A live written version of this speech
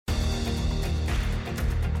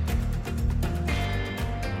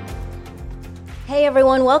Hey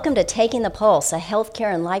everyone, welcome to Taking the Pulse, a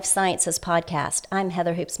healthcare and life sciences podcast. I'm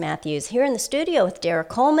Heather Hoops Matthews, here in the studio with Dara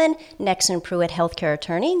Coleman, Nexen Pruitt healthcare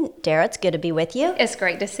attorney. Dara, it's good to be with you. It's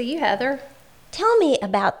great to see you, Heather. Tell me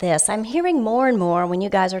about this. I'm hearing more and more when you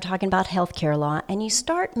guys are talking about healthcare law, and you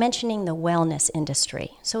start mentioning the wellness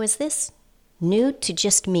industry. So is this new to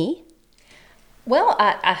just me? Well,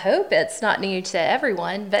 I hope it's not new to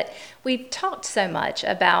everyone, but we've talked so much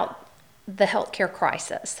about the healthcare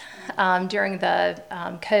crisis during the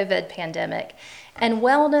COVID pandemic. And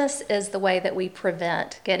wellness is the way that we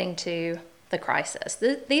prevent getting to the crisis.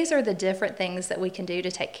 These are the different things that we can do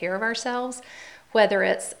to take care of ourselves, whether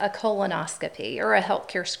it's a colonoscopy or a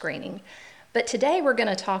healthcare screening. But today we're going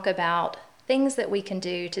to talk about things that we can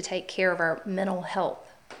do to take care of our mental health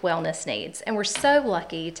wellness needs. And we're so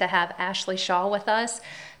lucky to have Ashley Shaw with us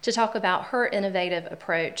to talk about her innovative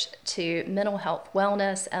approach to mental health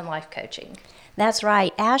wellness and life coaching. That's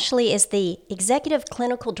right. Ashley is the Executive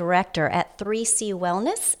Clinical Director at 3C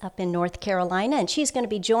Wellness up in North Carolina, and she's going to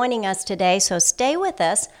be joining us today, so stay with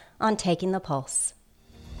us on Taking the Pulse.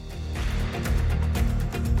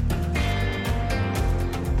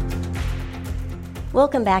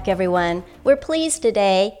 Welcome back, everyone. We're pleased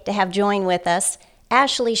today to have joined with us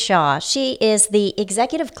Ashley Shaw. She is the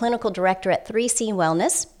Executive Clinical Director at 3C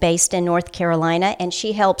Wellness, based in North Carolina, and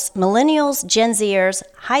she helps millennials, Gen Zers,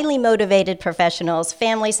 highly motivated professionals,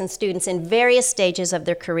 families, and students in various stages of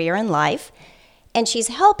their career and life. And she's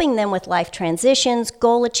helping them with life transitions,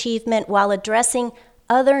 goal achievement, while addressing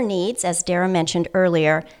other needs, as Dara mentioned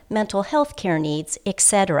earlier, mental health care needs,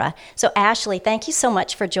 etc. So Ashley, thank you so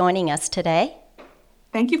much for joining us today.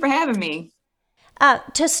 Thank you for having me.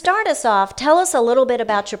 To start us off, tell us a little bit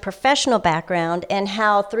about your professional background and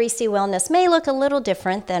how 3C Wellness may look a little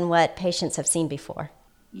different than what patients have seen before.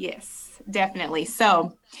 Yes, definitely.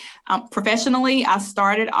 So professionally, I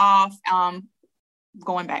started off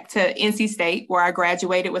going back to NC State, where I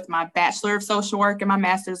graduated with my Bachelor of Social Work and my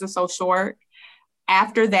Master's of Social Work.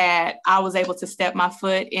 After that, I was able to step my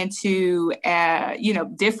foot into,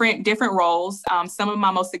 different roles. Some of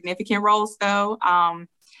my most significant roles, though,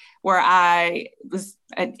 where I was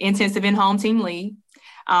an intensive in-home team lead,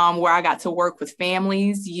 where I got to work with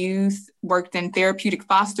families, youth, worked in therapeutic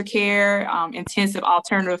foster care, intensive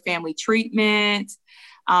alternative family treatment.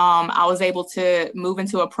 I was able to move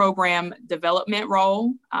into a program development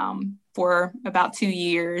role for about 2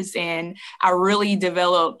 years, and I really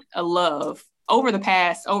developed a love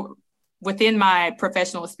within my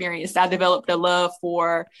professional experience. I developed a love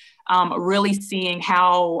for really seeing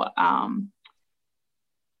how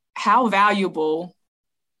valuable,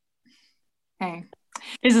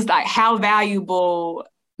 how valuable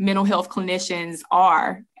mental health clinicians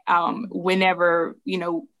are whenever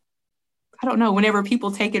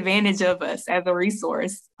people take advantage of us as a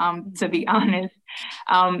resource, to be honest.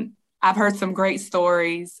 I've heard some great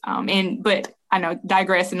stories, but I know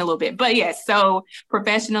digressing a little bit, but yes. So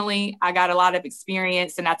professionally, I got a lot of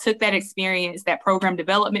experience, and I took that experience, that program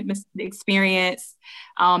development experience,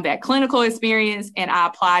 that clinical experience, and I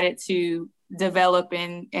applied it to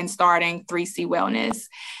developing and starting 3C Wellness.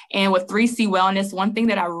 And with 3C Wellness, one thing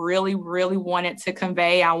that I really, really wanted to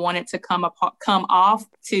convey, I wanted to come off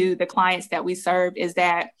to the clients that we served, is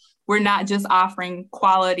that we're not just offering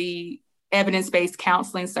quality evidence-based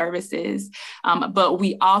counseling services, but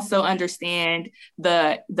we also understand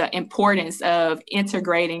the importance of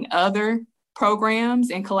integrating other programs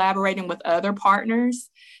and collaborating with other partners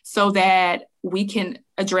so that we can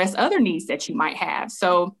address other needs that you might have.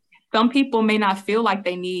 So some people may not feel like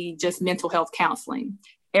they need just mental health counseling.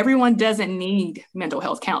 Everyone doesn't need mental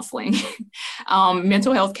health counseling.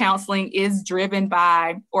 Mental health counseling is driven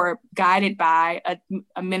by or guided by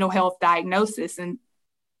a mental health diagnosis, and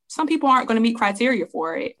some people aren't going to meet criteria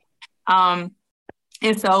for it. And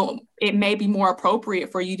so it may be more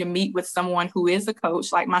appropriate for you to meet with someone who is a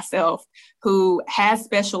coach like myself, who has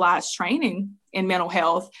specialized training in mental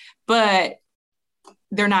health, but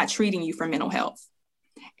they're not treating you for mental health.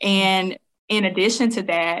 And in addition to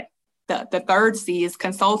that, the third C is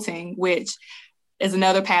consulting, which is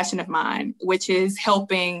another passion of mine, which is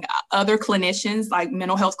helping other clinicians, like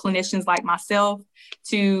mental health clinicians like myself,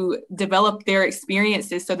 to develop their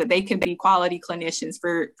experiences so that they can be quality clinicians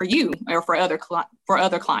for you or for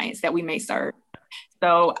other clients that we may serve.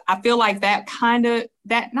 So I feel like that's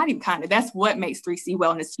what makes 3C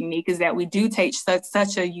Wellness unique, is that we do take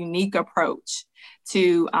such a unique approach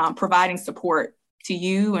to providing support to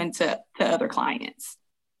you and to other clients.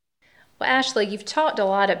 Well, Ashley, you've talked a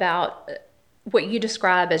lot about what you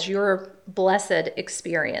describe as your blessed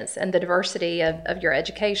experience and the diversity of your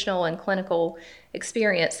educational and clinical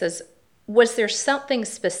experiences Was there something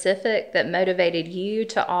specific that motivated you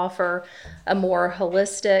to offer a more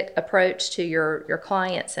holistic approach to your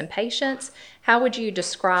clients and patients? How would you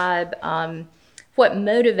describe what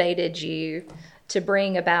motivated you to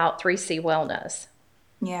bring about 3C Wellness?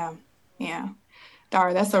 Yeah.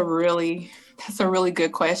 Dara, that's a really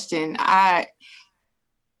good question. I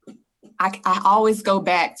always go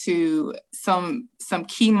back to some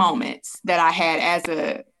key moments that I had as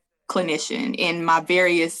a clinician in my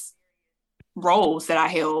various roles that I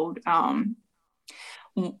held.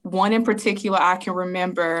 One in particular, I can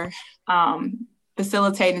remember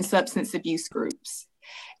facilitating substance abuse groups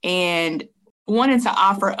and wanted to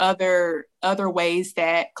offer other ways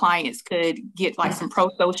that clients could get like some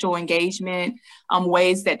pro-social engagement,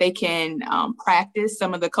 ways that they can practice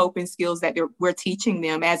some of the coping skills that we're teaching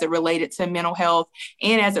them as it related to mental health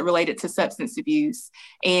and as it related to substance abuse.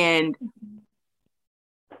 And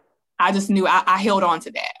I just knew I held on to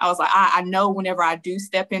that. I was like, I know whenever I do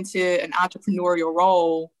step into an entrepreneurial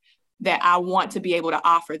role that I want to be able to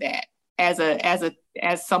offer that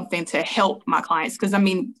as something to help my clients. Because I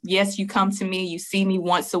mean, yes, you come to me, you see me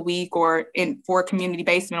once a week or for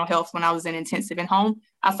community-based mental health when I was in intensive and home.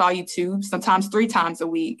 I saw you 2, sometimes 3 times a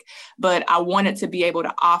week, but I wanted to be able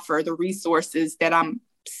to offer the resources that I'm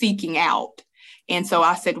seeking out. And so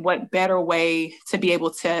I said, what better way to be able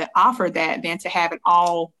to offer that than to have it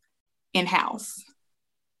all in-house?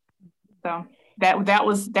 So that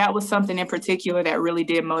was something in particular that really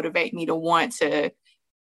did motivate me to want to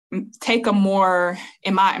take a more,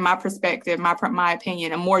 in my perspective, my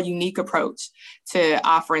opinion, a more unique approach to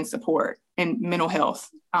offering support and mental health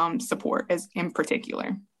support as in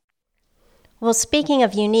particular. Well, speaking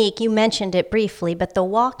of unique, you mentioned it briefly, but the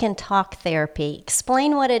walk and talk therapy,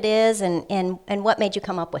 explain what it is and what made you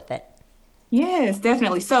come up with it. Yes,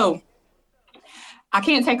 definitely. So I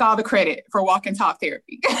can't take all the credit for walk and talk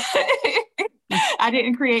therapy. I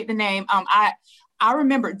didn't create the name. I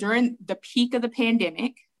remember during the peak of the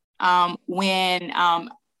pandemic, when a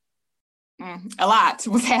lot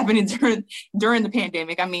was happening during the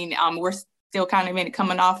pandemic. I mean, we're still kind of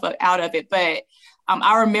coming out of it, but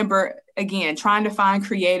I remember again trying to find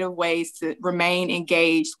creative ways to remain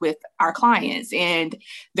engaged with our clients. And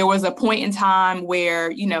there was a point in time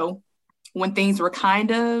where, when things were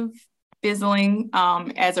kind of fizzling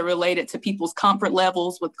as it related to people's comfort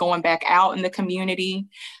levels with going back out in the community.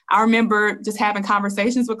 I remember just having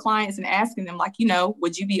conversations with clients and asking them like,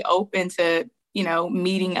 would you be open to,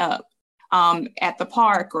 meeting up at the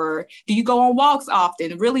park, or do you go on walks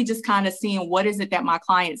often? Really just kind of seeing what is it that my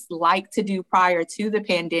clients like to do prior to the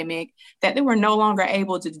pandemic that they were no longer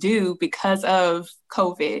able to do because of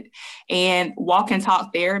COVID. And walk and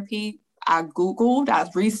talk therapy, I Googled, I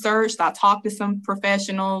researched, I talked to some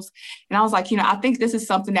professionals, and I was like, I think this is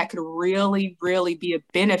something that could really, really be a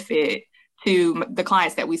benefit to the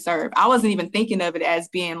clients that we serve. I wasn't even thinking of it as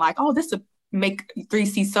being like, oh, this would make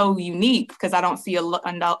 3C so unique because I don't see a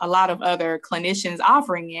lot of other clinicians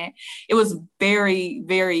offering it. It was very,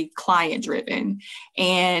 very client driven.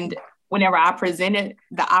 And whenever I presented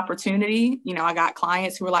the opportunity, I got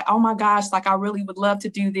clients who were like, oh my gosh, like I really would love to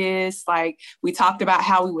do this. Like we talked about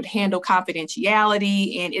how we would handle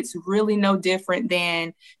confidentiality, and it's really no different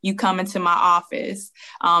than you come into my office.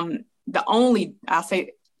 The only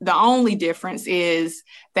difference is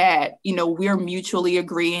that, we're mutually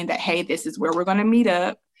agreeing that, hey, this is where we're going to meet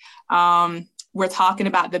up. We're talking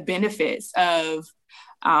about the benefits of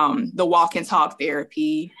the walk and talk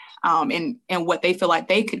therapy. And what they feel like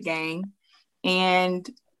they could gain. And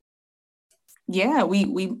yeah,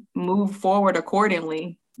 we move forward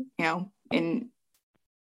accordingly, and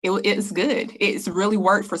it's good. It's really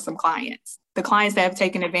worked for some clients. The clients that have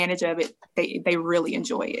taken advantage of it, they really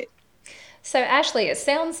enjoy it. So Ashley, it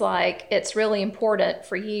sounds like it's really important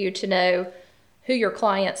for you to know who your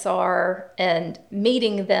clients are and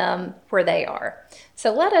meeting them where they are.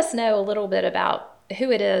 So let us know a little bit about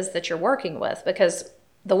who it is that you're working with, because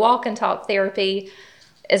the walk and talk therapy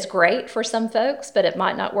is great for some folks, but it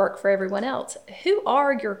might not work for everyone else. Who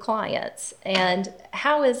are your clients, and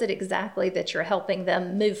how is it exactly that you're helping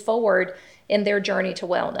them move forward in their journey to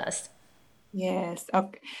wellness? Yes.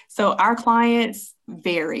 Okay. So our clients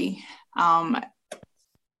vary.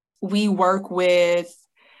 We work with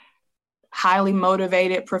highly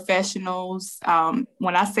motivated professionals.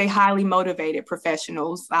 When I say highly motivated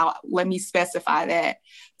professionals, let me specify that.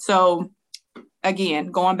 So again,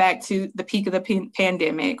 going back to the peak of the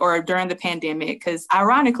pandemic or during the pandemic, because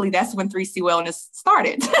ironically, that's when 3C Wellness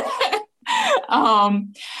started.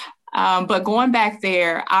 But going back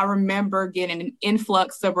there, I remember getting an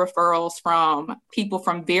influx of referrals from people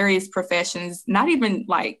from various professions, not even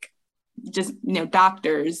like just,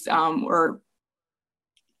 doctors or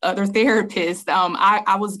other therapists.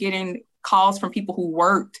 I was getting calls from people who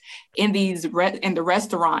worked in in the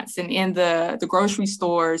restaurants and in the grocery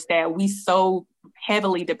stores that we so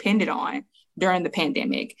heavily depended on during the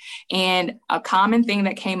pandemic. And a common thing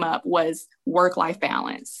that came up was work-life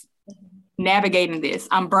balance. Navigating this,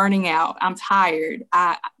 I'm burning out, I'm tired,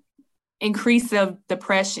 increase of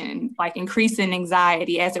depression, like increase in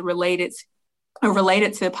anxiety as it related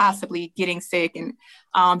to possibly getting sick, and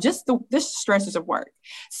just the stresses of work.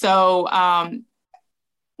 So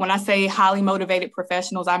when I say highly motivated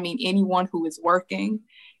professionals, I mean anyone who is working,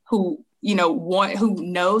 who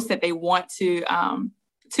knows that they want to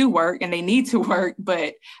work and they need to work,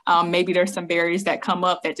 but maybe there's some barriers that come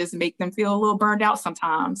up that just make them feel a little burned out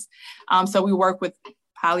sometimes. So we work with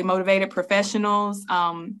highly motivated professionals,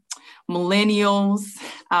 millennials.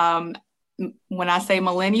 When I say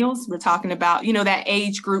millennials, we're talking about, that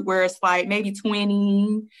age group where it's like maybe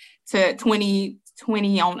 20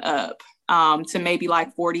 on up, to maybe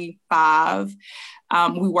like 45.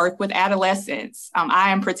 We work with adolescents.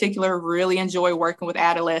 I in particular really enjoy working with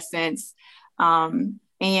adolescents.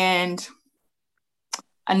 And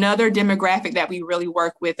another demographic that we really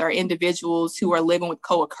work with are individuals who are living with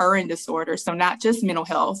co-occurring disorders. So not just mental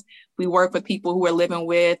health, we work with people who are living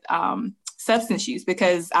with substance use,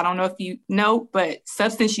 because I don't know if you know, but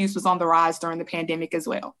substance use was on the rise during the pandemic as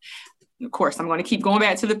well. Of course, I'm going to keep going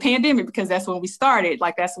back to the pandemic because that's when we started.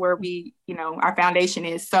 Like that's where we, our foundation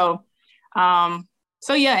is. So yeah,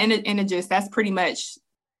 that's pretty much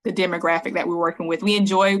the demographic that we're working with. We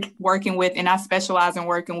enjoy working with, and I specialize in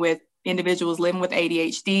working with individuals living with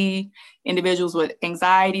ADHD, individuals with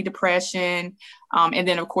anxiety, depression, and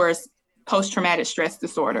then of course, post-traumatic stress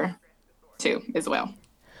disorder too, as well.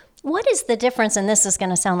 What is the difference, and this is going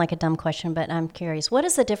to sound like a dumb question, but I'm curious, what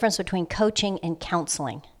is the difference between coaching and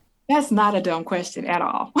counseling? That's not a dumb question at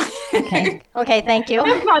all. Okay, thank you.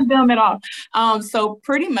 That's not dumb at all. So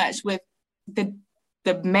pretty much with the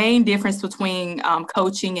main difference between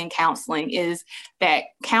coaching and counseling is that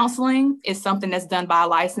counseling is something that's done by a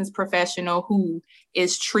licensed professional who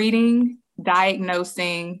is treating,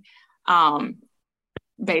 diagnosing,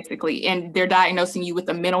 basically, and they're diagnosing you with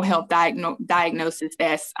a mental health diagnosis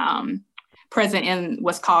that's present in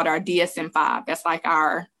what's called our DSM-5. That's like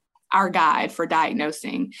our guide for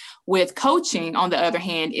diagnosing. With coaching, on the other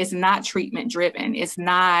hand, is not treatment driven. It's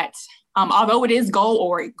not, although it is goal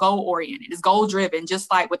oriented, it's goal driven,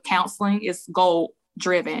 just like with counseling, it's goal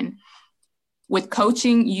driven. With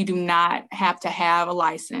coaching, you do not have to have a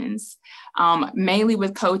license. Mainly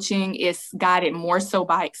with coaching, it's guided more so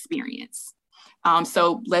by experience.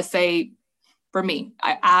 So let's say for me,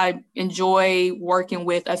 I enjoy working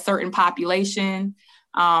with a certain population.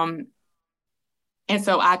 And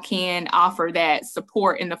so I can offer that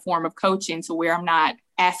support in the form of coaching to where I'm not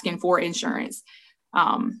asking for insurance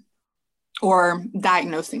or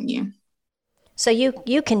diagnosing you. So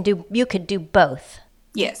you could do both.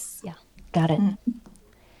 Yes. Yeah. Got it. Mm-hmm.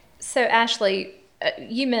 So Ashley,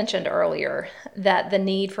 you mentioned earlier that the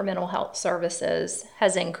need for mental health services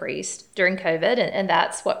has increased during COVID, and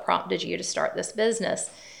that's what prompted you to start this business.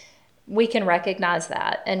 We can recognize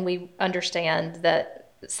that, and we understand that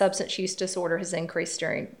substance use disorder has increased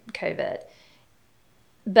during COVID.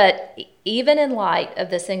 But even in light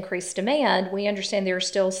of this increased demand, we understand there are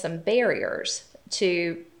still some barriers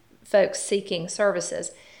to folks seeking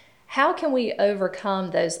services. How can we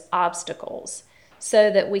overcome those obstacles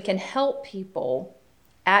so that we can help people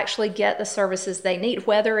actually get the services they need,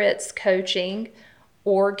 whether it's coaching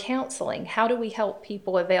or counseling? How do we help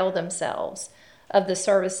people avail themselves of the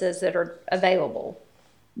services that are available?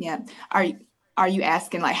 Yeah. Are you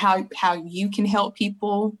asking like how you can help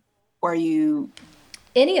people, or you?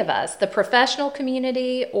 Any of us, the professional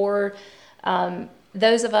community, or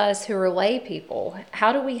those of us who are lay people,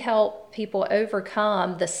 how do we help people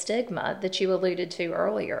overcome the stigma that you alluded to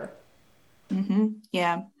earlier? Mm-hmm.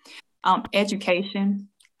 Yeah. Education,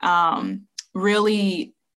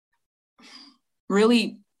 really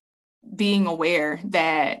being aware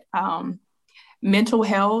that mental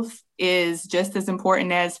health is just as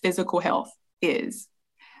important as physical health is.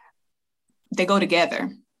 They go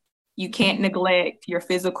together. You can't neglect your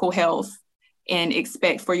physical health and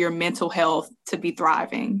expect for your mental health to be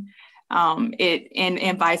thriving,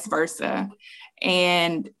 and vice versa.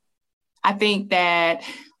 And I think that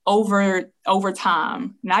over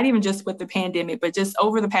time, not even just with the pandemic, but just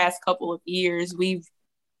over the past couple of years,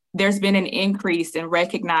 there's been an increase in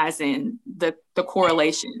recognizing the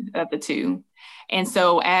correlation of the two. And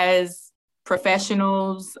so as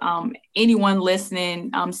professionals, anyone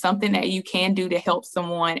listening, something that you can do to help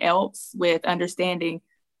someone else with understanding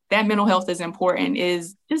that mental health is important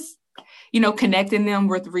is just, connecting them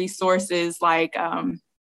with resources like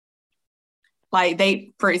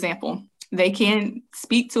for example, they can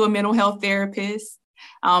speak to a mental health therapist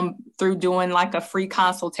through doing like a free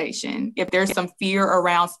consultation. If there's some fear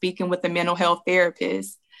around speaking with a mental health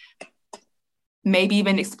therapist, maybe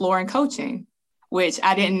even exploring coaching, which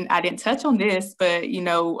I didn't touch on this, but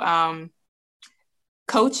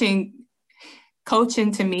coaching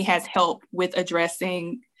to me has helped with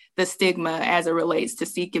addressing the stigma as it relates to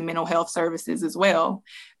seeking mental health services as well,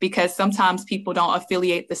 because sometimes people don't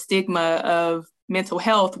affiliate the stigma of mental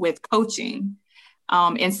health with coaching.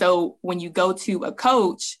 And so when you go to a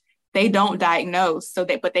coach, they don't diagnose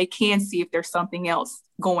but they can see if there's something else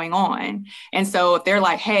going on. And so if they're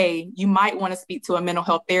like, hey, you might want to speak to a mental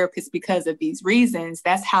health therapist because of these reasons,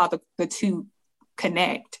 that's how the two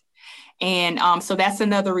connect. And so that's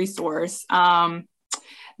another resource.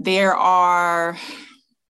 There are,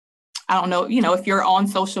 I don't know, if you're on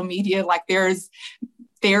social media, like there's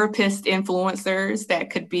therapist influencers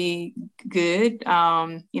that could be good,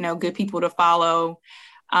 good people to follow.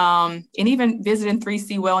 And even visiting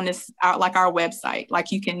 3C Wellness, our website,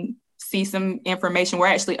 like you can see some information. We're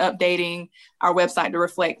actually updating our website to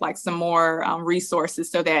reflect like some more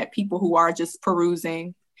resources so that people who are just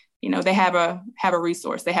perusing, they have a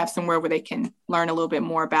resource. They have somewhere where they can learn a little bit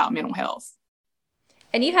more about mental health.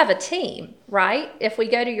 And you have a team, right? If we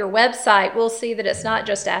go to your website, we'll see that it's not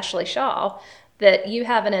just Ashley Shaw, that you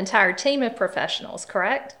have an entire team of professionals,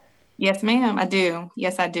 correct? Yes, ma'am, I do.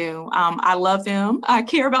 Yes, I do. I love them. I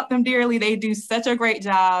care about them dearly. They do such a great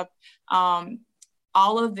job.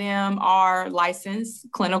 All of them are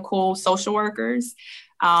licensed clinical social workers.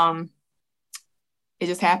 It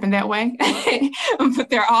just happened that way, but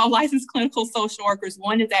they're all licensed clinical social workers.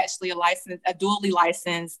 One is actually a dually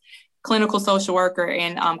licensed clinical social worker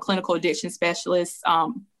and clinical addiction specialist,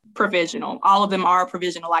 provisional. All of them are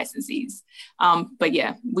provisional licensees. But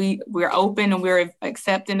yeah, we're open and we're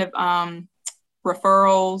accepting of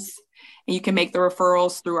referrals, and you can make the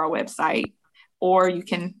referrals through our website or you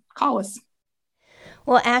can call us.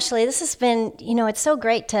 Well, Ashley, this has been, it's so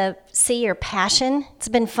great to see your passion. It's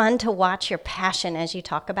been fun to watch your passion as you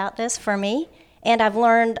talk about this for me. And I've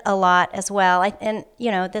learned a lot as well.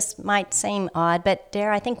 This might seem odd, but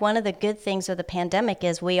Dare, I think one of the good things of the pandemic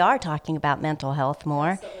is we are talking about mental health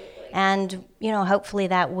more. Absolutely. And, hopefully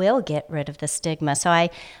that will get rid of the stigma. So I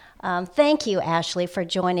thank you, Ashley, for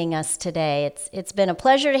joining us today. It's been a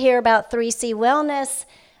pleasure to hear about 3C Wellness.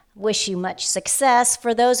 Wish you much success.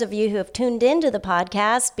 For those of you who have tuned into the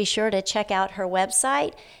podcast, be sure to check out her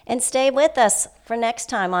website and stay with us for next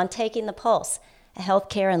time on Taking the Pulse, a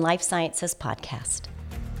healthcare and life sciences podcast.